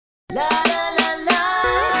La la la la.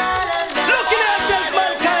 Look in yourself,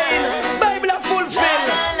 mankind. Bible are fulfilled.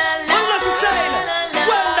 On the side,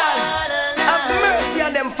 wonders. Have mercy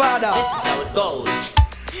on them, Father. This is how it goes.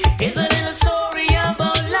 It's a little story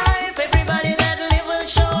about life. Everybody that live will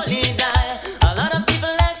surely die. A lot of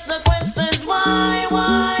people ask the questions why.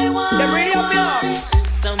 Them really have the ox.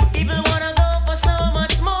 Some people wanna go for so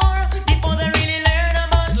much more before they really learn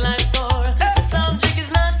about life's score. The subject is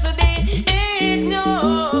not to be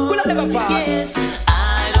ignored. Could I never pass? Yes,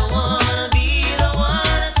 I don't wanna be the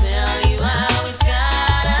one to tell you how it's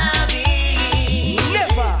gotta be.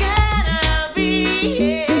 Never. Gotta be.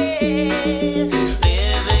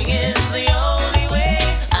 Living is the only way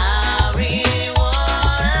I really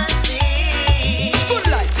wanna see. Good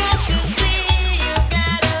life. You see, you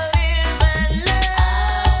gotta live and learn.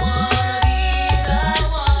 I wanna be the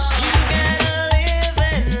one. You gotta live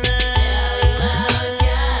and learn. Tell you how it's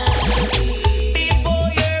gotta be. Before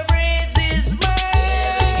your bridge is burned.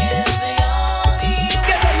 Living is the only way.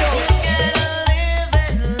 Get a yo. You gotta live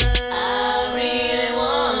and learn. I really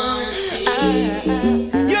wanna see.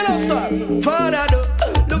 You know, stop. Father,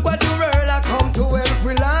 look what you world I come to help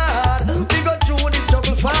we lad. We go through this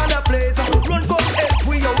struggle, Father, place. Run, come help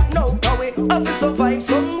we out now. How we have to survive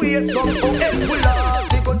some way, somehow help we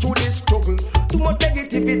lad. We go through this struggle. Too much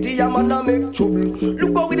negativity, I'm gonna make trouble.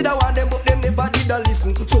 Look how we did I want them, but them never did a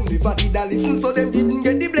listen. Some never did a listen, so them didn't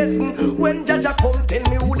get the blessing. When Jaja come, tell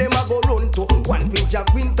me who them a go run to. One winter,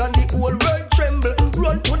 winter, the whole world tremble.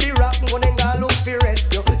 Run to the rock, one and I look for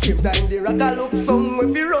rescue. Same time the rock I look somewhere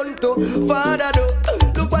fi run to. Father,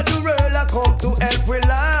 look what the world I come to help we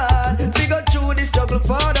lad. We go through the struggle,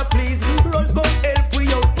 Father, please run, come help we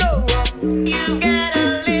out now. You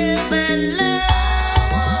gotta live and learn. I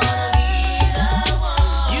wanna be the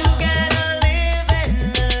one. You gotta live and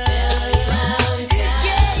learn. Tell you how it's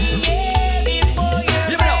gotta be. Before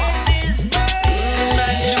your bridge is burned.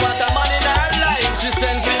 Man, she want a man in her life. She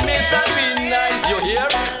sent for me so real nice. You hear?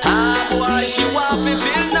 Ah boy, she want me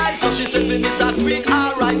feel nice. So she sent for me so tweet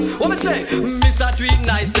alright. What me say? Mr. Tweet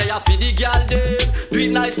nice, they a fi the girl dem. Do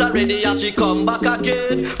it nice already as she come back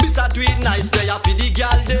again. Mr. Tweet nice, they a fi the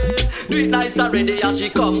girl dem. Do it nice already as she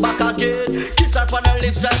come back again. Kiss her on her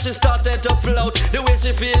lips and she started to float. The way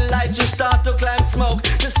she feel like she start to climb smoke.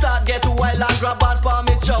 She start get wild and grab on for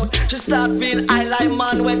me choke. She start feel I like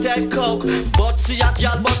man with a coke. But she a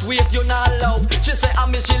girl, but wait you not love. She say I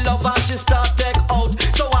miss she love and she start take out.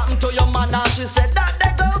 So what happened to your man and she said that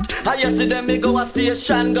they out. I yesterday me go a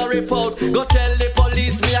station go report. Go tell the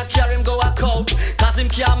police me I carry him go a coat. Cause him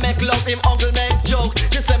can't make love, him uncle make joke.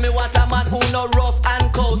 She say me want a man who no rough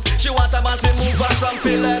and coast. She want a man to move on from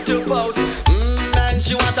pillar to post. Man,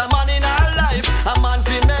 she want a man in her life. A man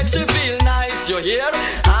fi make she feel nice, you hear?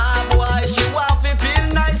 Ah boy, she want fi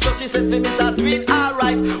feel nice. So she said fi Mr. Do it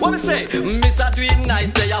alright. What me say? Mr. Do it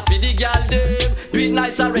nice, they a fi the girl dem. Do it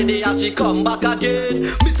nice already as she come back again.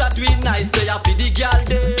 Mr. Do it nice, they a fi the girl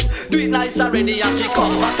dem. Do it nice already as she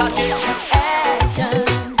come back again. Action.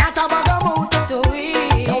 That a bag of mouth.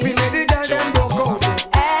 Sweet. Now we made the girl them broke out.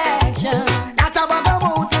 Action. That a bag of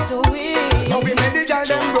mouth. Sweet. Now we made the girl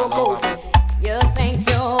them broke out. You think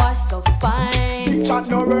you are so fine. Big chat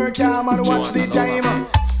no work, yeah man, watch the time.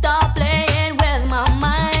 Stop playing with my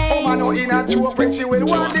mind. Oh man, no in a joke when she will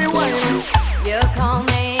want the wine. You call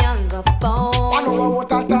me on the phone. I know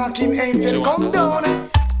what a talking angel come down.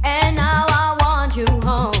 And now I want you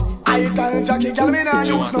home. I tell Jackie, girl, me nah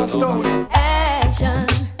use no stone. Action.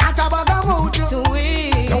 That a bag of mouth.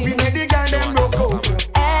 Sweet. Now we made the girl them broke out.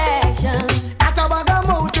 Action. That a bag of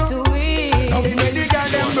mouth. Sweet. Now we made the girl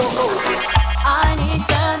them broke out. I need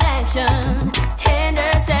some action.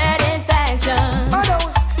 Tender satisfaction.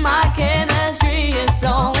 Others. My chemistry is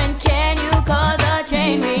flowing. Can you cause a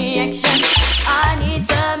chain reaction? I need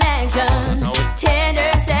some action.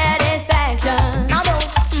 Tender satisfaction.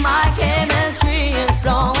 Others. My chemistry is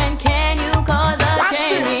flowing. Can you cause a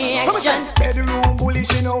chain reaction? Bedroom bully,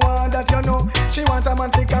 she no want that you know. She want a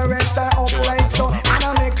man to caress her up like so. And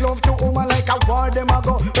I make love to woman like a war them a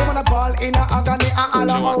go. Woman a ball in a agony and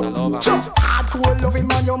all out. Just hardcore loving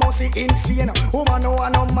man, you must see insane. Woman no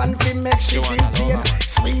want no man to make she feel pain.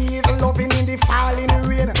 Sweet loving in the falling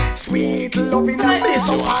rain. Sweet loving in this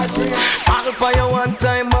so hard rain. I'll buy you one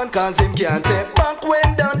time man, cause him can't take back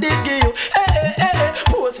when down did give you.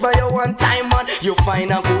 Post for you one time man, you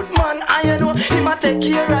find a good man. And you know him a take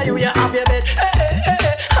care of you, you have your bed.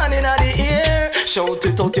 Hand in the ear, shout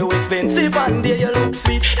it out, you expensive and there you look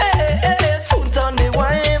sweet. Soon turn the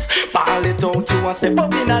wife, ball it out, you want step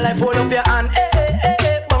up in a life, hold up your hand.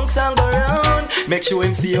 Bounce and go round, make sure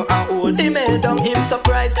him see you and hold him head down, him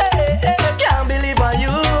surprised. Can't believe on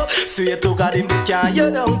you. Swear to God him they can't you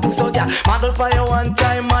down too. So yeah, model for you one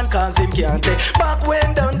time man, cause him can't take back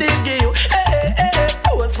when down they give you. Hey, hey, hey,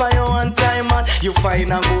 pose for you one time man. You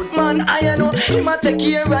find a good man, I know him a take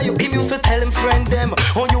care of you. Him used to tell him friend them,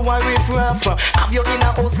 oh you a riff raff. Have you in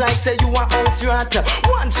a house like say you a house rat.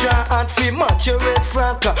 One straw and fee match your red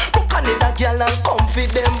frack. Book on it a girl and come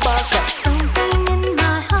feed them back. Something in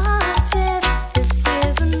my heart says this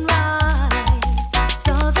isn't right. It's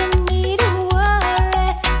causing me to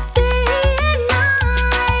worry day and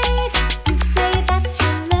night. You say that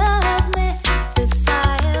you love me, this I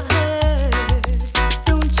have heard.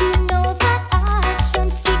 Don't you know that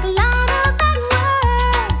actions speak louder than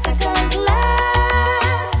words? Second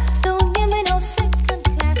class, don't give me no second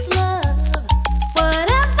class love.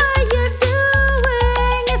 Whatever you're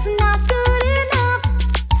doing is not good enough.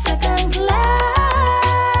 Second class,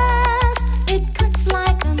 it cuts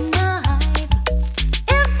like a knife.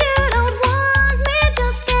 If you don't want me,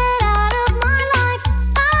 just get out of my life,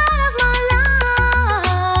 out of my life,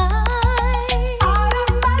 out of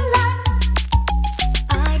my life.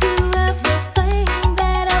 I do everything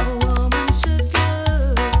that a woman should do.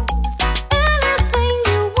 Anything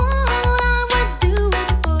you want, I would do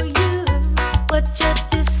it for you. But you're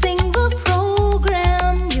dissing the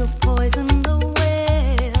program, you poison the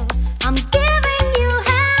well. I'm giving you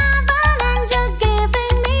heaven and you're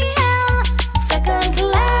giving me hell. Second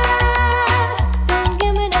class, don't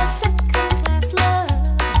give me no second class love.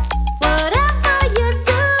 Whatever you're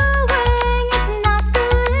doing is not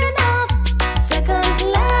good enough. Second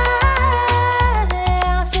class,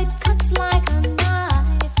 it cuts like a knife.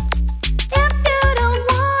 If you don't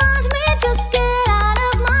want me, just get out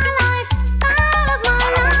of my life, out of my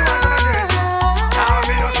life. Now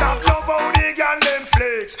me no stop love how the girl them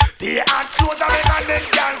flex. The hands close and make a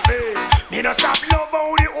next girl flex. Me no stop love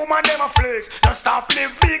how the woman them a flex. No stop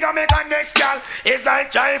live big and make a next girl. It's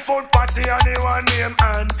like giant food party and the one name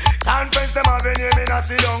and conference them have a name in a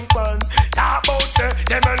sit down pan. Talk about say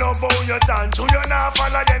them a love how you dance. So you not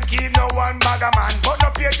follow them keep no one bag of man. But no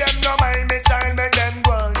pay them no mind me child make them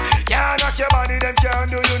gone. Can't knock your body them can't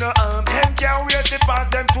do you no harm. Them can't waste the past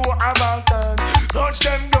them to a Banton. Lunch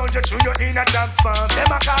them down you through you in a job farm.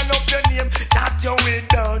 Them a call up your name chat your way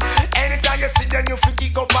down. Anytime you see them you fi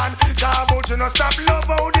kick up and talk about you no stop love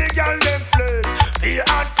how the girl them flex. Feel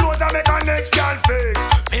hard clothes and make a next girl flex.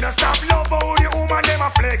 Me no stop love how the woman them a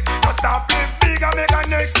flex. No stop live big and make a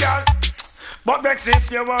next girl. But vex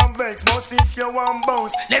if you want vex, but if you want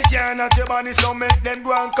bounce, them can't knock your body so make them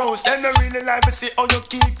go and coast. Them no really like to see how you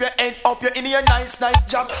keep your head up. You're in your nice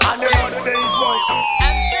job and the other days boys.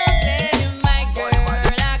 I'm so glad, my girl.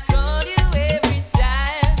 I call you every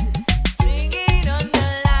time, singing on the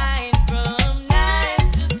line from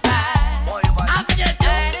 9 to 5. I'm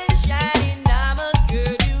knight and shining, I'm a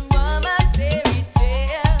girl, you are my fairy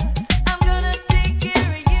tale. I'm gonna take care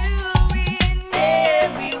of you in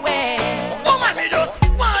everywhere. Woman, me just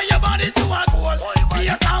want your body to a goal. Be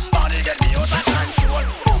somebody get me out of control.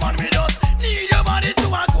 Woman, me just need your body to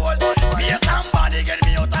a goal. Be somebody get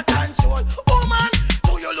me out of control. Woman,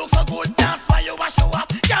 do you look so good? That's why you a show up.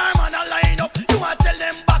 Your man a line up. You a tell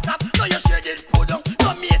them back up. No, you share it put down.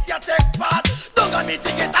 No mate you take part. Don't got me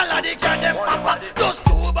to get all of the car them papa. Just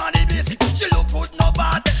two body basic. She look good, no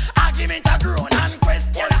bad. Argument a grown and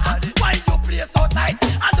question ask. Why you play so tight?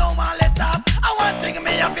 I don't want let up. I want thing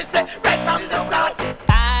me have to say right from the start.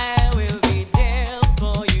 I will be there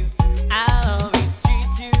for you. I'll always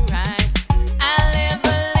treat you right. I'll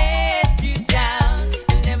never let you down.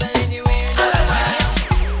 I'll never let you wear me down.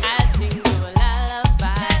 I'll sing you a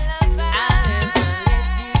lullaby. I'll never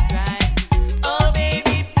let you cry. Oh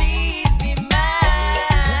baby, please be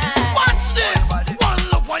mine. Watch this. One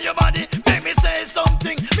look on your body, make me say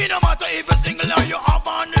something. Me no matter if you're single or you have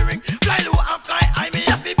on the ring. Fly low and fly high, me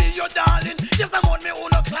happy be your darling. Yes, I'm on me own